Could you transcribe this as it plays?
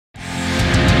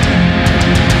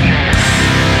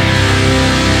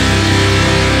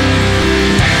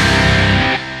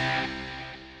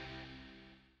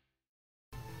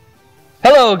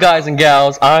Hello guys and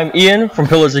gals, I'm Ian from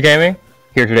Pillars of Gaming,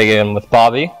 here today again with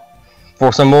Bobby,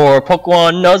 for some more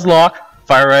Pokemon Nuzlocke,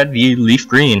 FireRed v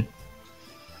LeafGreen.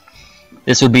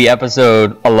 This would be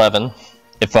episode 11,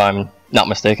 if I'm not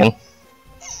mistaken.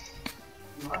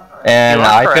 And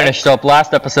I finished up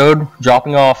last episode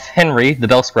dropping off Henry, the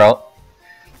Bellsprout,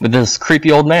 with this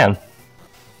creepy old man.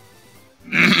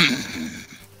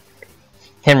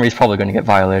 Henry's probably going to get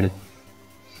violated.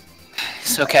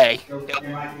 It's okay.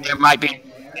 There might be an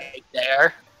egg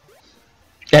there.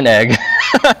 An egg.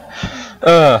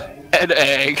 An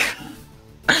egg.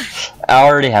 I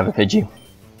already have a Pidgey.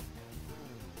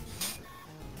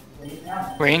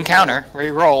 Re-encounter.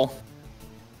 Re-roll.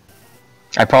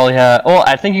 I probably have... Well,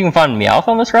 I think you can find Meowth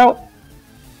on this route.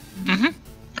 Mm-hmm.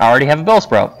 I already have a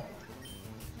Bellsprout.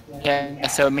 Yeah,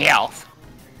 so Meowth.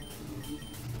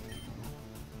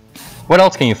 What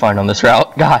else can you find on this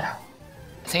route? God.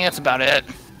 I think that's about it.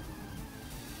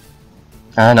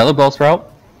 Another Bellsprout.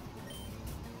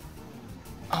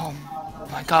 Oh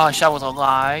my gosh, that was a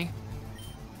lie.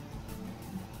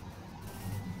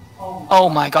 Oh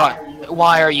my god,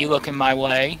 why are you looking my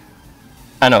way?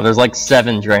 I know, there's like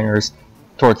 7 drainers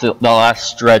towards the last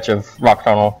stretch of Rock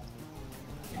Tunnel.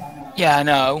 Yeah, I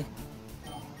know.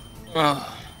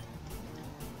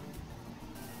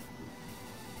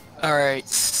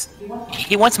 Alright.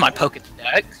 He wants my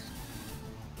Pokédex.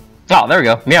 Oh, there we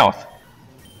go. Meowth.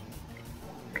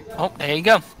 Oh, there you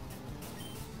go.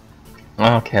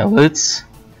 Okay, let's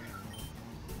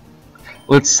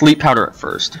sleep powder it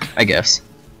first, I guess.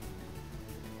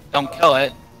 Don't kill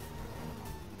it.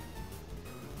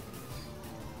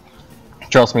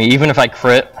 Trust me, even if I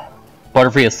crit,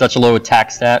 Butterfree has such a low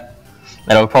attack stat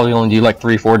that I would probably only do like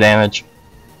 3-4 damage.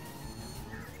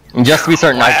 And just to be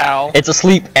certain, wow. It's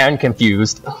asleep and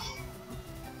confused.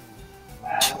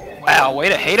 Wow, way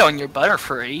to hate on your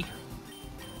Butterfree.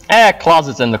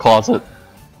 Closet's in the closet.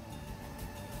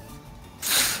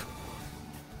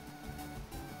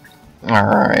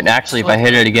 Alright, actually if I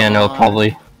hit it again, it'll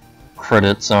probably crit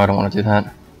it, so I don't want to do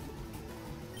that.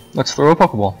 Let's throw a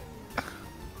Pokeball.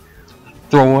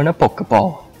 Throw in a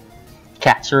Pokeball.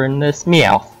 Catch her in this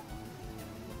Meowth.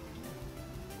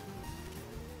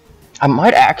 I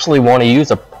might actually want to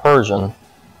use a Persian.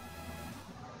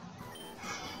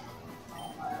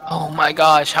 Oh my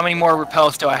gosh, how many more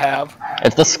repels do I have?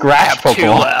 It's the Scratch I have 2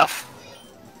 Pokeball. left.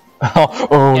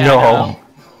 Oh Yeah, no.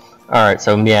 Alright,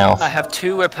 so Meowth. I have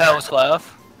 2 repels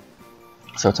left.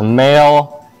 So it's a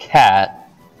male cat.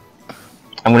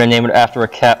 I'm gonna name it after a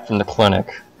cat from the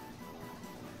clinic.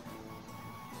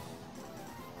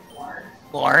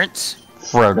 Lawrence?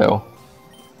 Frodo.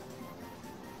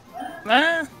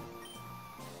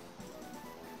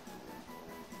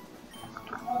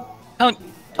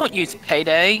 Don't use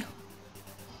Payday.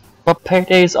 But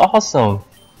Payday's awesome.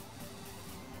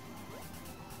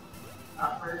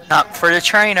 Not for the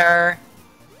trainer.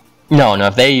 No,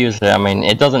 if they use it, I mean,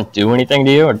 it doesn't do anything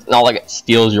to you. It's not like it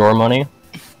steals your money.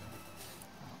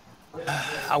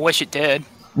 I wish it did.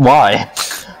 Why?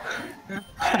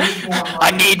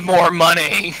 I need more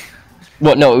money.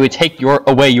 Well, no, it would take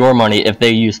away your money if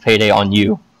they use Payday on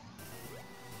you.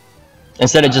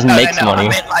 Instead, it just makes money. I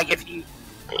meant like if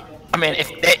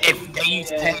they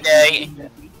use Payday and you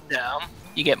beat them,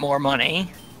 you get more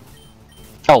money.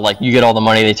 Oh, like you get all the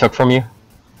money they took from you?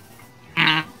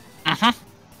 Mm-hmm.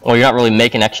 Well, you're not really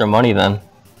making extra money then.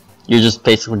 You're just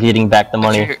basically getting back the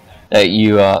money that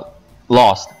you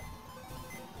lost.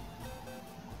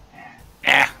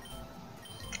 Yeah.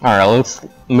 Alright, let's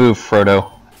move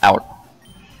Frodo out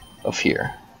of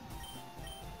here.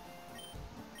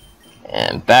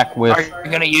 And back with... Are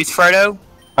you gonna use Frodo?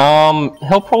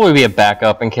 He'll probably be a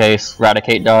backup in case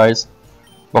Raticate dies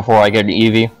before I get an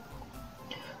Eevee.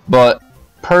 But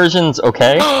Persian's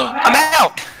okay. I'm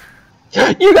out!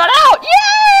 You got out!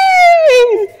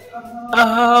 Yay!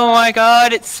 Oh my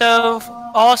god, it's so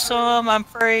awesome, I'm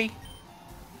free.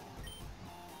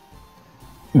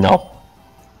 No.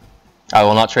 I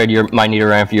will not trade my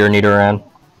Nidoran for your Nidoran.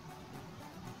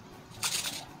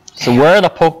 So where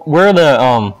are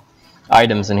the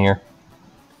items in here?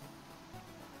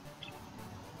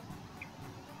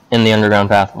 In the underground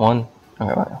path. 1.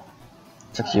 Okay, wait.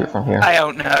 6 years from here. I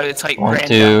don't know, it's like 1, random.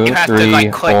 2, You have 3, to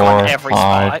like click 4, on every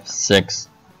 5, spot. 6.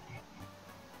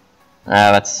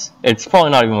 It's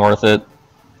probably not even worth it.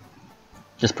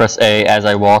 Just press A as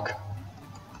I walk.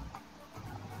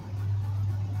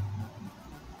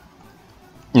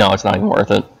 No, it's not even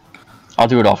worth it. I'll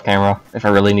do it off camera if I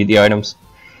really need the items.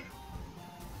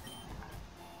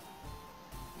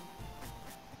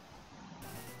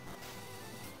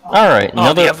 Alright,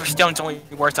 Oh, the Everstone's only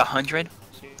worth 100?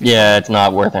 Yeah, it's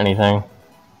not worth anything.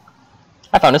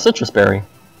 I found a citrus berry.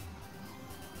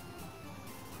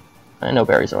 And no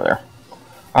berries over there.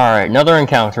 Alright, another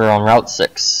encounter on Route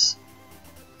 6.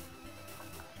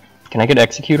 Can I get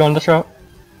execute on this route?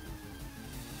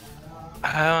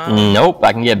 Nope,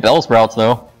 I can get bell sprouts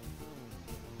though.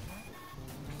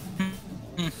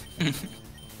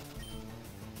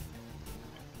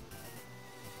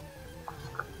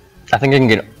 I think I can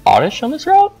get Oddish on this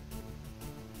route?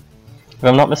 If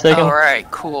I'm not mistaken.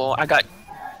 Alright, cool. I got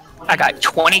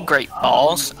 20 great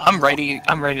balls. I'm ready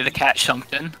to catch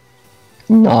something.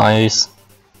 Nice.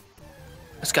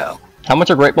 Let's go. How much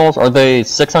are great balls? Are they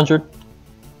 600?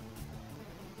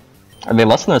 Are they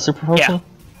less than a super potion?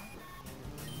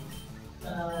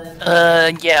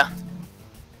 Yeah.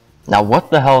 Now what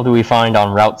the hell do we find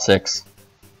on Route 6?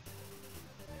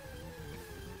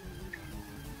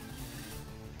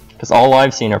 Because all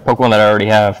I've seen are Pokemon that I already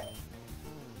have.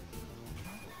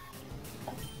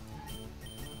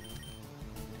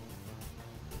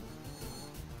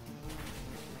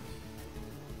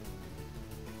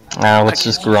 Now let's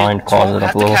just grind, cause it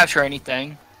up a little. Don't have to capture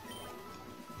anything.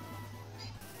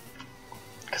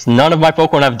 Because none of my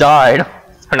Pokemon have died,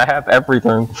 and I have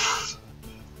everything.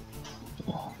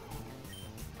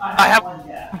 I have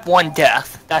one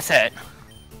death. That's it.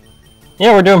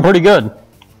 Yeah, we're doing pretty good.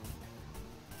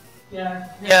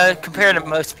 Yeah, compared to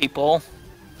most people.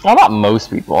 Well, not most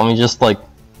people. I mean, just like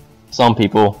some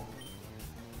people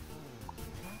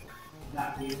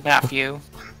Matthew.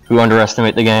 who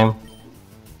underestimate the game.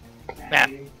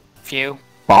 Matthew.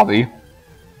 Bobby.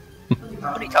 What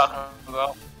are you talking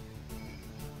about?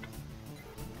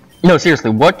 No, seriously,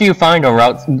 what do you find on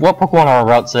Route? What Pokemon are on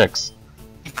Route 6?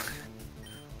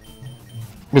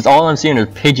 Because all I'm seeing is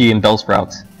Pidgey and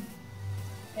Bellsprouts.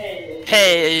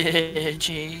 Hey,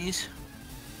 jeez.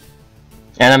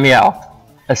 And a Meowth.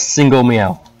 A single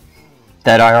Meowth.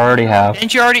 That I already have.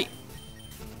 Didn't you already...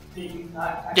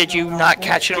 Did you not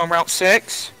catch it on Route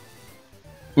 6?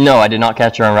 No, I did not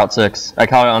catch her on Route 6. I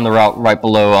caught it on the route right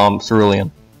below Cerulean.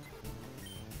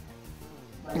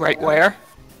 Right where?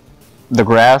 The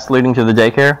grass leading to the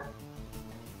daycare.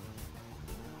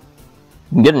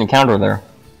 You can get an encounter there.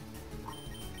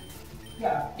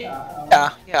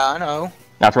 Yeah, I know.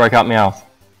 That's where I caught Meowth.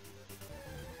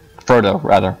 Frodo,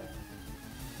 rather.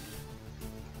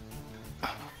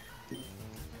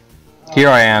 Here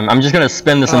I am. I'm just gonna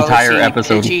spend this entire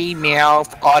episode. Pidgey,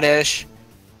 Meowth, Oddish.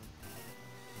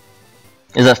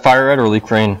 Is that FireRed or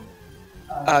LeafGreen?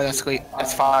 Oh, that's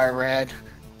FireRed.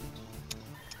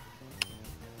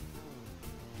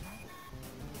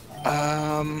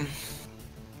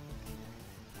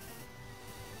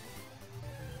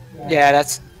 Yeah,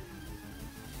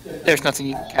 there's nothing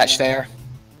you can catch there.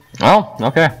 Oh,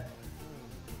 okay.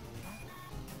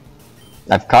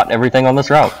 I've caught everything on this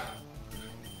route.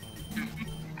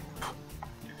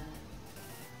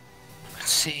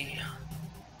 Let's see.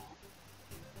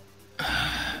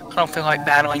 I don't feel like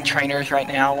battling trainers right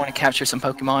now. I want to capture some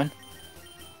Pokemon.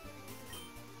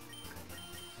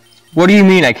 What do you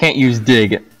mean I can't use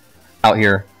Dig out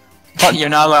here? You're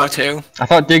not allowed to. I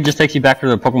thought Dig just takes you back to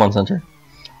the Pokemon Center.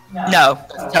 No,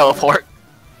 teleport.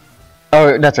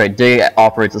 Oh, that's right. Dig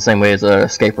operates the same way as a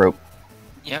escape rope.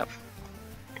 Yep.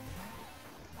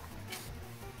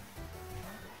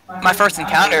 My first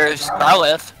encounter is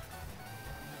Growlithe.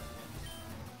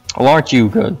 Well, aren't you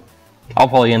good? I'll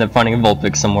probably end up finding a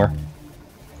Vulpix somewhere.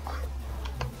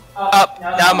 Oh,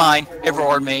 not mine. It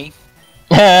roared me.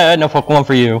 Yeah, no Pokemon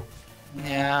for you.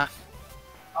 Yeah.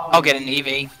 I'll get an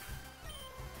Eevee.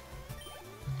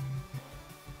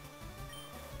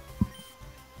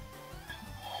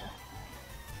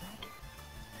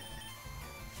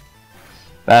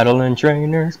 Battling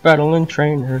trainers, battling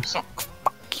trainers. Oh,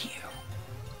 fuck you.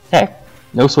 Heck,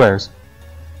 no swears.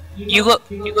 You look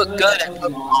good at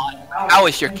Pokemon. How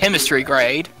is your chemistry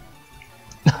grade?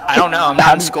 I don't know, I'm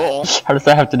not in school. How does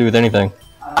that have to do with anything?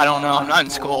 I don't know, I'm not in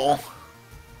school.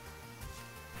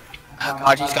 Oh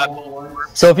god, he's got bored.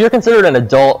 So if you're considered an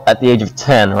adult at the age of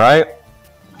 10, right?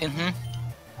 Mm-hmm.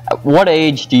 At what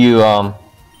age do you go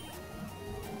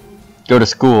to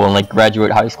school and like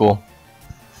graduate high school?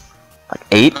 Like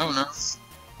 8? I don't know.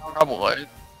 Probably.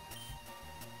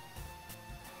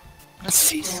 Let's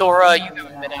see, Sora, you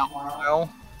haven't been out in a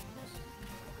while.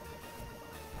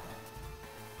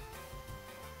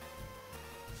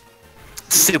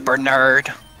 Super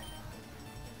nerd.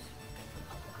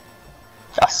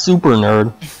 A super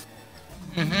nerd.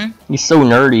 Mm-hmm. He's so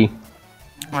nerdy.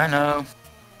 I know.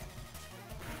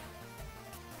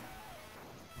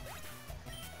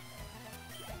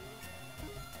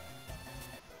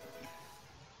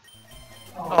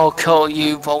 I'll kill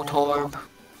you, Voltorb.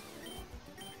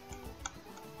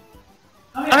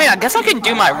 guess I can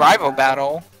do my rival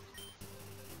battle.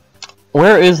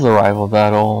 Where is the rival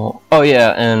battle? Oh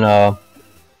yeah, in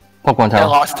Pokemon The Tower.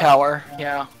 Lost Tower,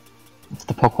 yeah. It's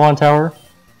the Pokemon Tower?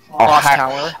 Lost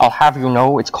Tower. I'll have you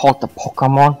know, it's called the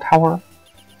Pokemon Tower.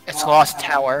 It's Lost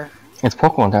Tower. It's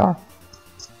Pokemon Tower.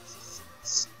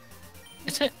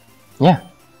 Is it? Yeah.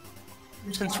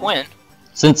 Since when?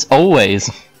 Since always.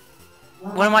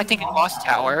 What am I thinking? Lost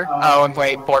Tower? Oh, and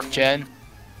wait, 4th gen.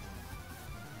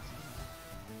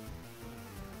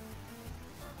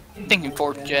 I'm thinking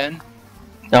 4th gen.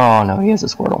 Oh no, he has a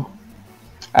Squirtle.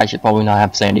 I should probably not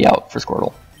have Sandy out for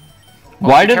Squirtle.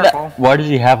 Well, be careful. Why did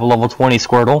he have a level 20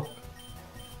 Squirtle?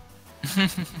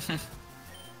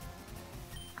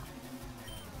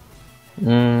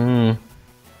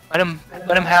 Let him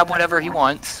have whatever he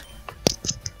wants.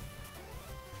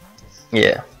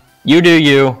 Yeah. You do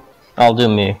you, I'll do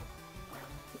me.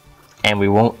 And we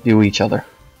won't do each other.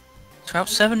 So Route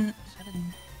 7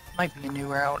 might be a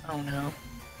new route, I don't know.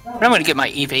 But I'm gonna get my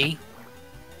EV.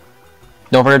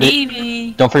 Don't forget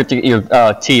EV! Don't forget to get your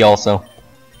T also.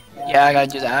 Yeah, I gotta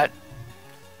do that.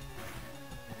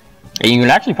 And you can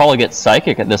actually probably get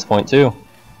Psychic at this point too.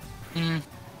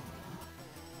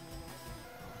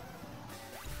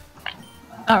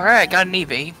 Alright, got an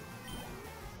EV.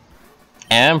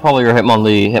 And probably your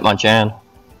Hitmonchan.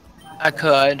 I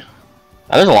could.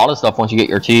 Now, there's a lot of stuff once you get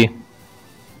your T.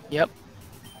 Yep.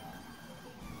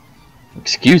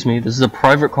 Excuse me, this is a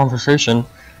private conversation.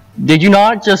 Did you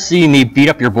not just see me beat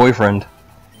up your boyfriend?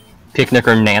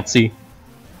 Picnicker Nancy.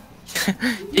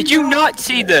 Did you not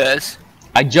see this?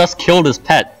 I just killed his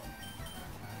pet.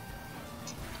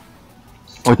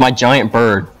 With my giant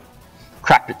bird.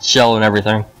 Cracked its shell and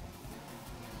everything.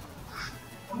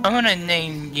 I'm gonna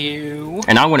name you...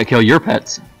 And I'm gonna kill your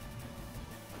pets.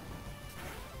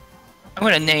 I'm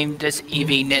gonna name this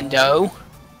EV Nindo.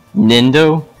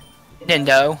 Nindo?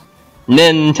 Nindo.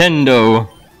 Nintendo.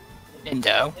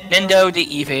 Nindo. Nindo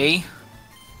the EV.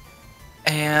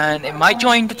 And it might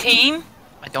join the team.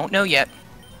 I don't know yet.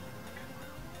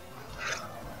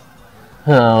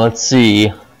 Let's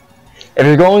see. If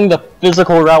you're going the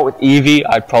physical route with Eevee,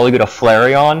 I'd probably go to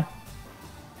Flareon.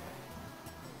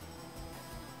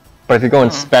 But if you're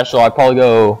going special, I'd probably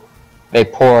go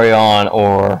Vaporeon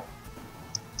or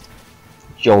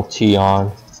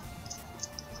Jolteon.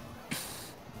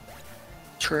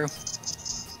 True.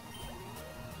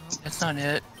 That's not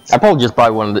it. I'd probably just buy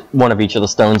one of each of the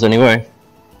stones anyway.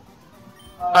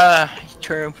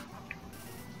 True.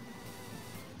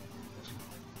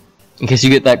 In case you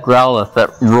get that Growlithe that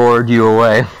roared you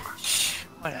away.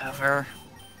 Whatever.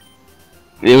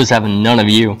 It was having none of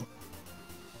you.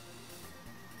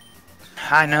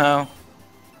 I know.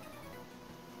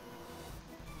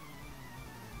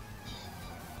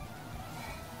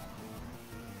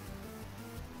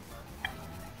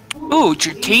 Ooh,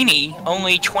 Dratini,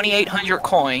 only 2,800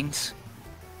 coins.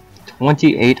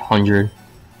 2,800.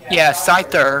 Yeah,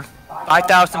 Scyther,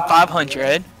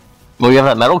 5,500. Well, you have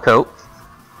that metal coat.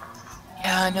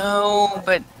 Yeah, I know,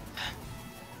 but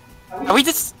have we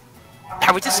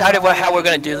decided how we're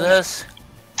gonna do this?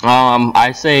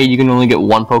 I say you can only get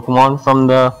one Pokemon from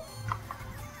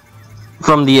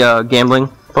the gambling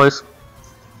place.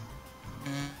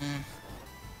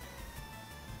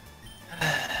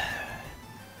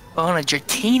 On a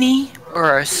Dratini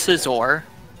or a Scizor?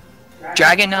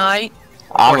 Dragonite?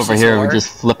 I'm or over here with Scizor? just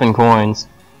flipping coins.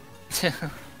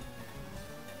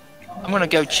 I'm gonna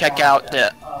go check out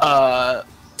the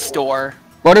store.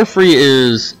 Butterfree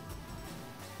is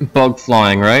bug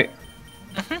flying, right?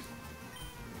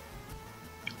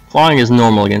 Flying is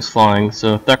normal against flying,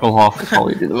 so Theckelhoff will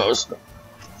probably do the most.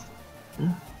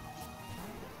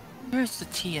 Where's the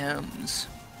TMs?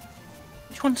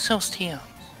 Which one sells TMs?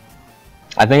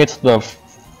 I think it's the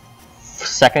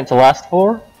second to last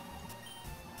floor.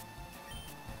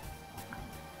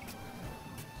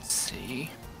 Let's see.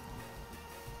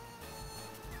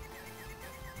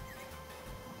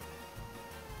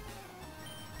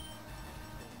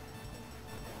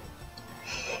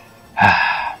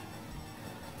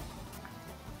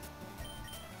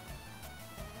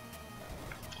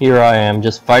 Here I am,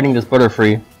 just fighting this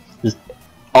Butterfree. Just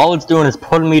all it's doing is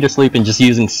putting me to sleep and just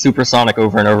using Supersonic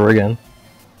over and over again.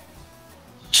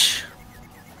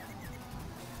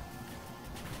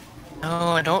 No,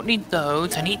 I don't need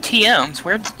those. I need TMs.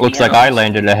 Where's the Looks TMs? like I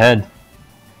landed ahead.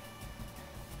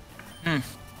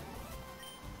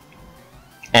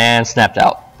 And snapped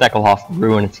out. Theckelhoff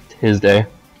ruined his day.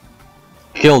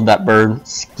 Killed that bird.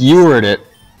 Skewered it.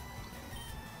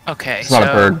 Okay, It's not a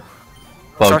bird.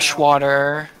 Bug.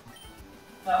 Freshwater.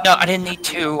 No, I didn't need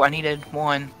two. I needed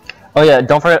one. Oh yeah,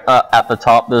 don't forget at the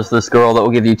top there's this girl that will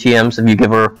give you TMs if you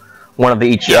give her One of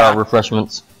each Yeah.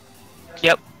 refreshments.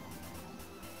 Yep.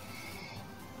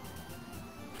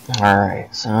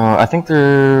 Alright, so I think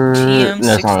there's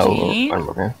not TM16.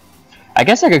 okay. I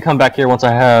guess I could come back here once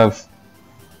I have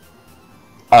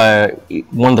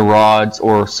one of the rods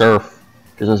or surf,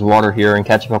 because there's water here, and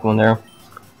catch a Pokemon there.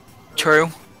 True.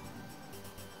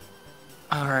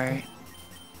 Alright.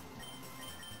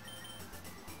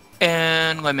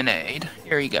 And lemonade.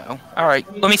 Here you go.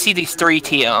 Alright, let me see these 3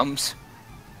 TMs.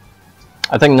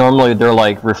 I think normally they're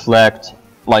like reflect,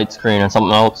 light screen, and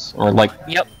something else, or like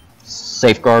Yep.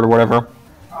 safeguard or whatever.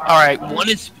 Alright, one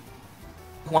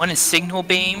is signal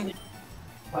beam,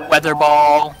 weather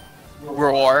ball,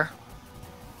 roar.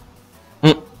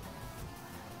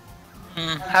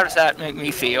 How does that make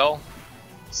me feel?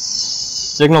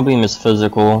 Signal beam is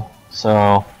physical,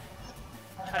 so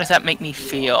How does that make me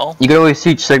feel? you could always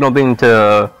teach signal beam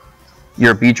to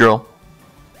your Beedrill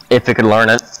if it could learn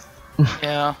it,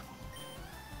 Yeah.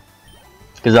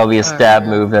 because that'll be a stab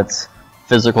move that's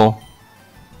physical.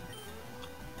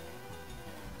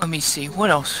 Let me see,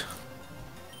 what else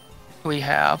do we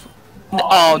have?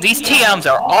 Oh, these TMs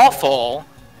are awful.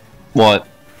 What?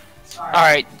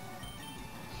 Alright.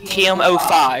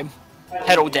 TM05,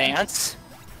 Pedal Dance.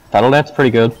 Battle Dance pretty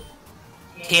good.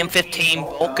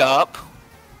 TM15, Bulk Up.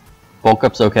 Bulk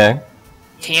up's okay.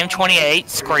 TM28,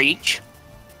 Screech.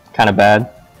 Kind of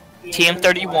bad.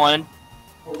 TM31,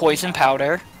 Poison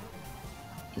Powder.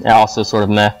 Yeah, also sort of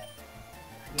meh.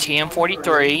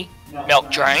 TM43, Milk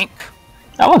Drink.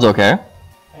 That one's okay.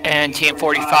 And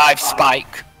TM45,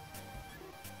 Spike.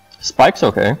 Spike's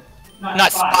okay.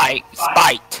 Not Spike,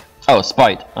 Spite. Oh,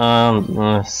 Spite.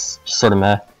 Sort of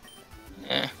meh.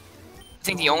 Eh. I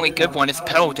think the only good one is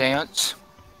Pedal Dance.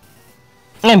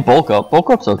 And Bulk Up. Bulk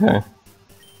Up's okay.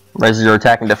 Raises your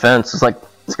attack and defense.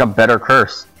 It's got better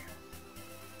curse.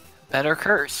 Better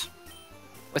Curse.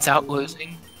 Without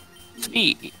losing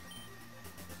speed.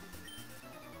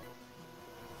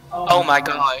 Oh my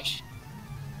gosh.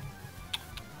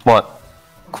 What?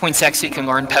 Queen Sexy can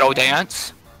learn Pedal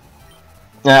Dance.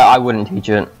 Yeah, I wouldn't teach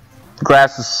it.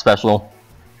 Grass is special.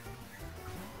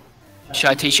 Should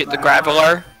I teach it the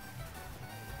Graveler?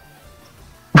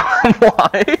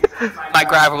 Why? My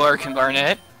Graveler can learn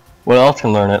it. What else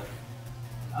can learn it?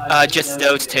 Just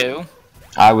those 2.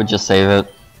 I would just save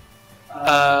it.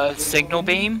 Signal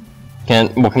Beam,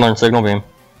 What can learn Signal Beam?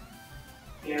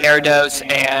 Gyarados,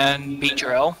 and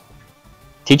Beedrill.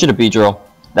 Teach it a Beedrill.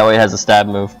 That way it has a stab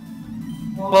move.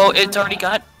 Well, it's already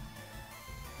got...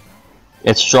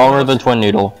 It's stronger than Twin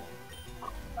Needle.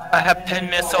 I have Pin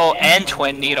Missile and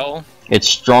Twin Needle. It's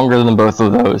stronger than both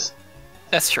of those.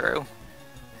 That's true.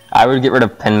 I would get rid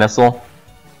of Pin Missile.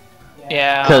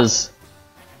 Yeah. Because,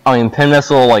 I mean, Pin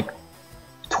Missile, like,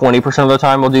 20% of the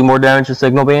time will do more damage than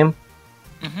Signal Beam.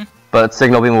 But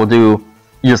Signal Beam will do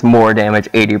just more damage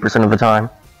 80% of the time.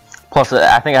 Plus,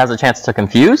 I think it has a chance to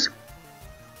confuse.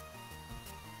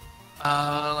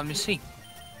 Let me see.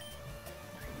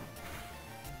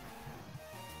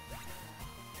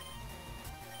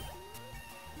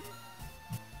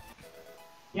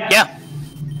 Yeah.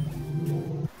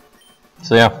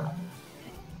 So, yeah.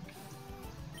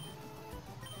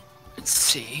 Let's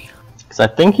see. Because I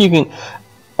think you can...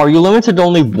 Are you limited to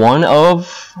only one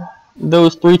of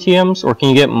those 3 TMs, or can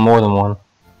you get more than one?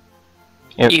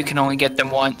 You can only get them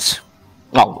once.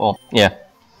 Oh, well, yeah.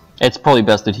 It's probably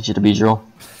best to teach it to Beedrill.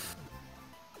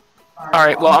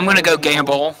 Alright, well, I'm gonna go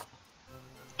gamble.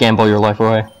 Gamble your life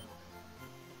away.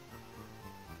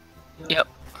 Yep.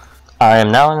 I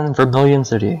am now in Vermilion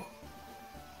City.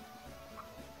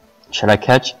 Should I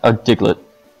catch a Diglett?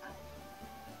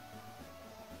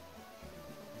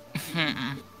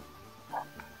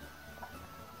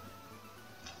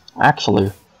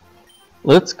 Actually,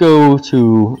 let's go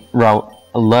to Route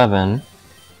 11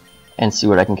 and see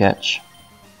what I can catch.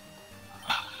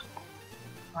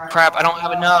 Crap, I don't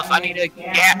have enough. I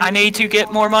need to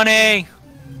get more money.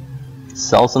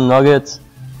 Sell some nuggets.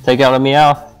 Take out a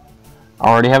Meowth. I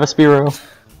already have a Spearow.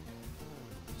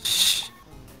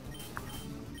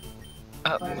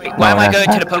 Wait, why am I going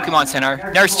to the Pokemon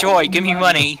Center? Nurse Joy, give me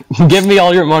money. Give me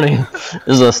all your money. This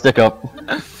is a stick up.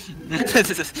 This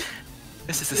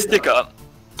is a stick up.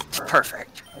 It's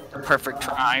perfect. The perfect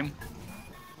time.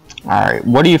 Alright,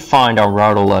 what do you find on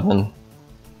Route 11?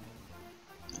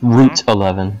 Route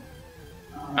 11.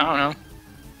 I don't know.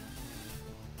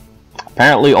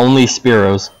 Apparently only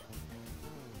Spearows.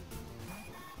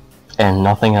 And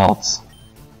nothing else.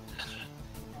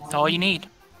 That's all you need.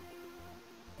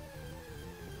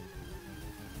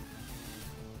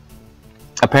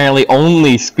 Apparently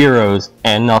only Spearows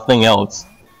and nothing else.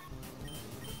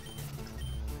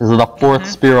 This is the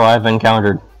 4th Spearow I've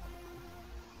encountered.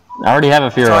 I already have a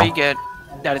That's all you Fearow. get.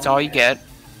 That is all you get.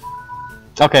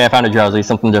 Okay, I found a Drowsy,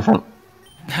 something different.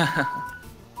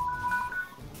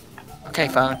 Okay,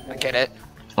 phone. I get it.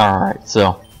 Alright,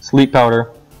 so, Sleep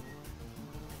Powder.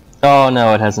 Oh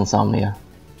no, it has Insomnia.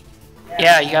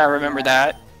 Yeah, you gotta remember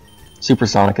that.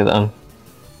 Supersonic then.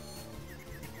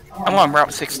 I'm on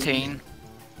Route 16.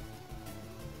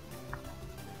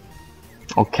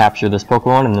 I'll capture this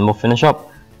Pokemon and then we'll finish up.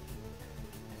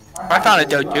 I found a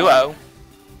Doduo.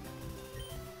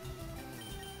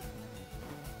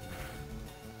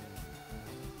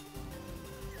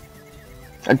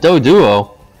 A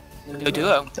Doduo?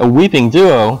 Doduo. A Weeping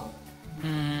Duo?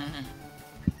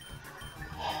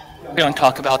 We don't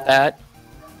talk about that.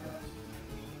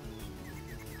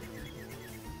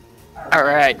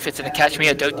 Alright, fits in to catch me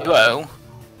a Doduo.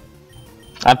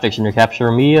 I'm fixing to capture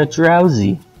me a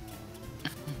Drowsy.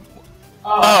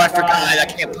 Oh, I forgot. I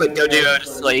can't put Doduo to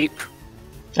sleep.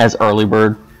 As Early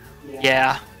Bird.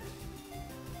 Yeah.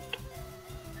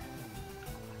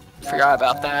 Forgot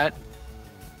about that.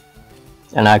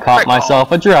 And I caught Great ball.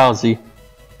 myself a Drowsy.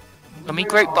 Let me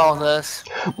Great Ball this.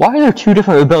 Why are there two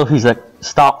different abilities that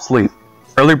stop sleep?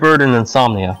 Early Bird and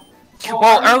Insomnia.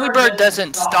 Well, Early Bird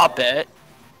doesn't stop it.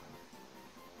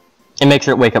 It makes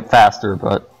it wake up faster,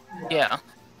 but... Yeah.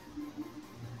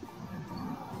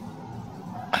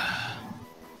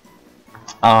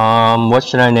 What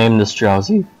should I name this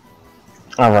Drowsy?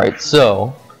 Alright,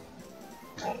 so...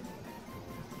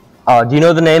 do you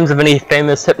know the names of any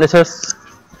famous hypnotists?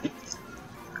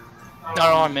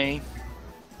 Not on me.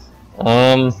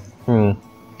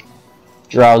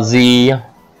 Drowsy...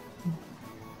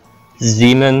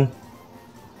 Zeman...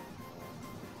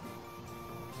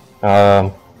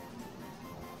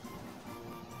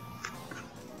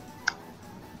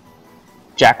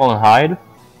 Jackal and Hyde?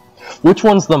 Which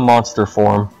one's the monster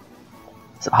form?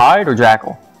 Is it Hyde or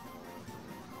Jackal?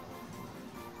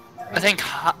 I think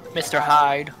Mr.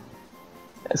 Hyde.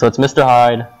 So it's Mr.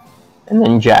 Hyde, and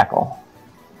then Jackal.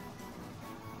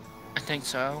 I think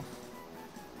so.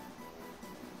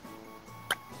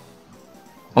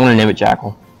 I'm gonna name it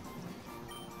Jackal.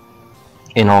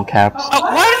 In all caps. Oh,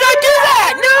 why did I do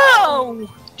that? No!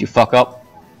 Did you fuck up?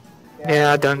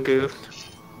 Yeah, I done goofed.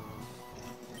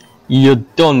 You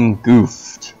done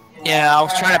goofed. Yeah, I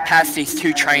was trying to pass these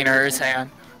two trainers and...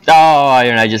 Oh,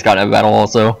 and I just got in a battle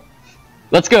also.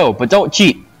 Let's go, but don't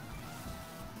cheat.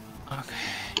 Okay.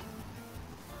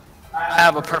 I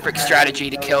have a perfect strategy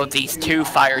to kill these two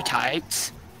fire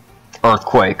types.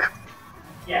 Earthquake.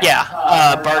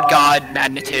 Yeah, Bird God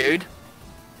Magnitude.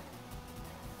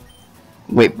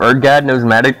 Wait, Bird God knows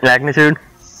magnitude?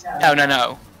 No, no,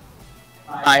 no.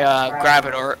 My,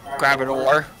 Gravitor.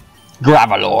 Gravelor.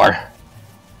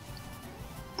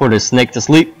 Put a snake to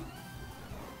sleep.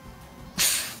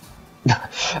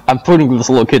 I'm putting this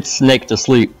little kid's snake to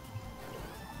sleep.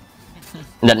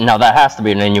 Now that has to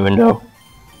be an innuendo.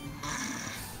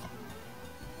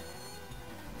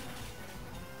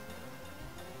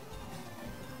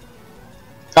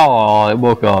 Oh, it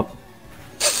woke up.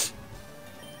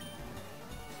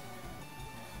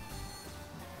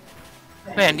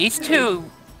 Man, these two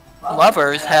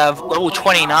lovers have level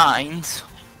 29s.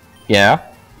 Yeah?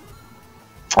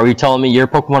 Are you telling me your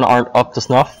Pokemon aren't up to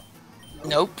snuff?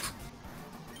 Nope.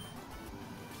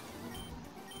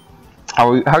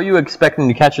 How are you expecting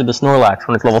to catch the Snorlax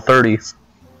when it's level 30?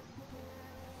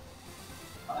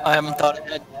 I haven't thought of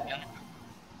it yet.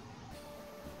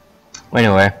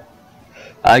 Anyway,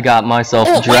 I got myself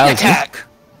a Oh, Drowsy. Wing Attack!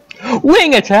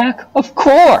 Wing attack, of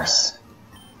course.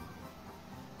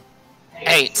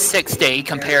 Hey, it's 60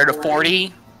 compared to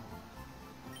 40.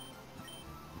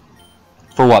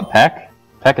 For what, Peck?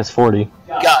 Peck is 40.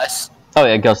 Gus. Oh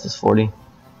yeah, Gust is 40.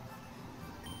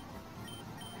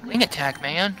 Wing Attack,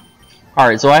 man.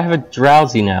 Alright, so I have a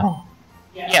Drowsy now.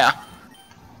 Yeah.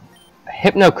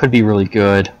 Hypno could be really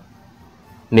good.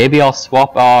 Maybe I'll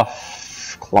swap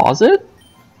off Closet?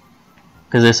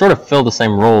 Because they sort of fill the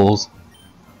same roles.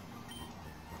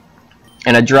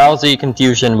 And a Drowsy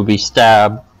Confusion would be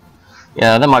Stab.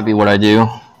 Yeah, that might be what I do.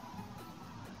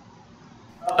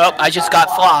 Oh, I just got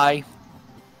Fly.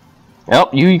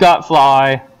 Yep, you got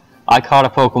Fly. I caught a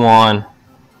Pokemon.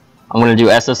 I'm gonna do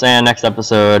SSN next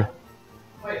episode.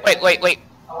 Wait.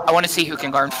 I want to see who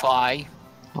can learn Fly.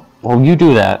 Well, you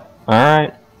do that.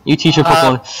 Alright? You teach a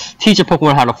Pokemon teach a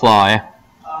Pokemon how to fly.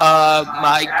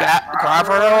 My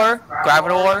Gravitor?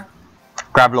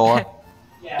 Gravelor.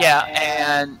 Yeah,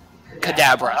 and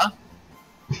Kadabra.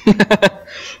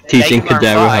 Teaching They can learn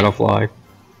Kadabra how fly. to fly.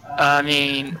 I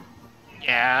mean,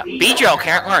 yeah. Beedrill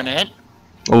can't learn it.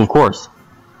 Oh, of course.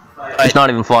 It's But, not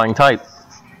even flying type.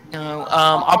 no,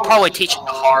 I'll probably teach it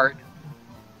hard.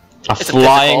 A It's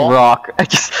flying physical. rock.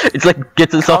 It's like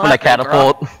gets itself in a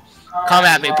catapult Come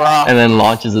at me, bro. and then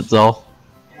launches itself.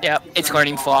 Yep, it's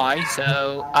learning fly,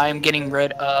 so I'm getting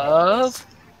rid of...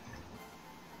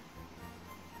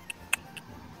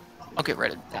 I'll get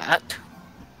rid of that.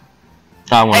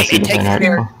 I want to see It the takes fan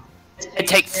care. art. It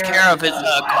takes care of his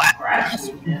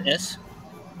glass.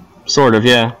 Sort of,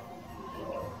 yeah.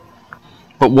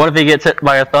 But what if he gets hit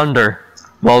by a thunder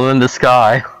while in the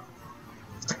sky?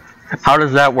 How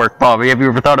does that work, Bobby? Have you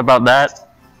ever thought about that?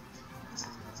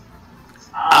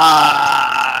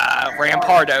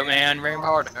 Rampardo, man,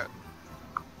 Rampardo.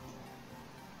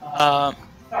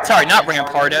 Sorry, not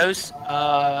Rampardos.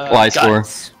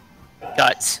 Glysaur.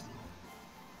 Guts.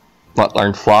 What,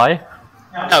 learn fly?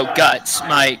 No, Guts.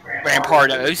 My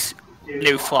Rampardos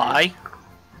new fly,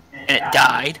 and it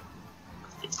died.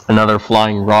 Another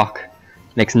flying rock.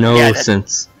 Makes no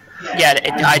sense. Yeah,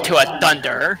 it died to a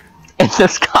thunder. In the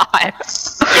sky. Yeah,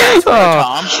 it's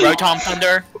Rotom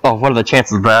Thunder. Oh, what are the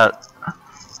chances of that?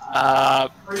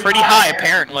 Pretty high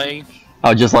apparently.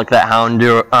 Oh, just like that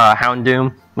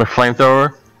Houndoom with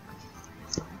flamethrower.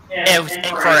 It was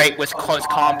incorrect with close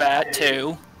combat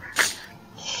too.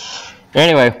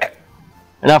 Anyway,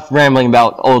 enough rambling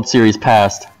about old series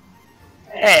past.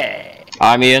 Hey.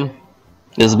 I'm Ian.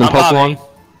 This has been I'm Pokemon. Bobby.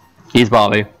 He's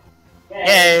Bobby.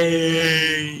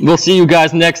 Hey. We'll see you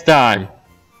guys next time.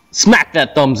 Smack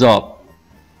that thumbs up.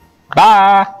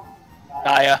 Bye.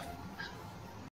 Bye.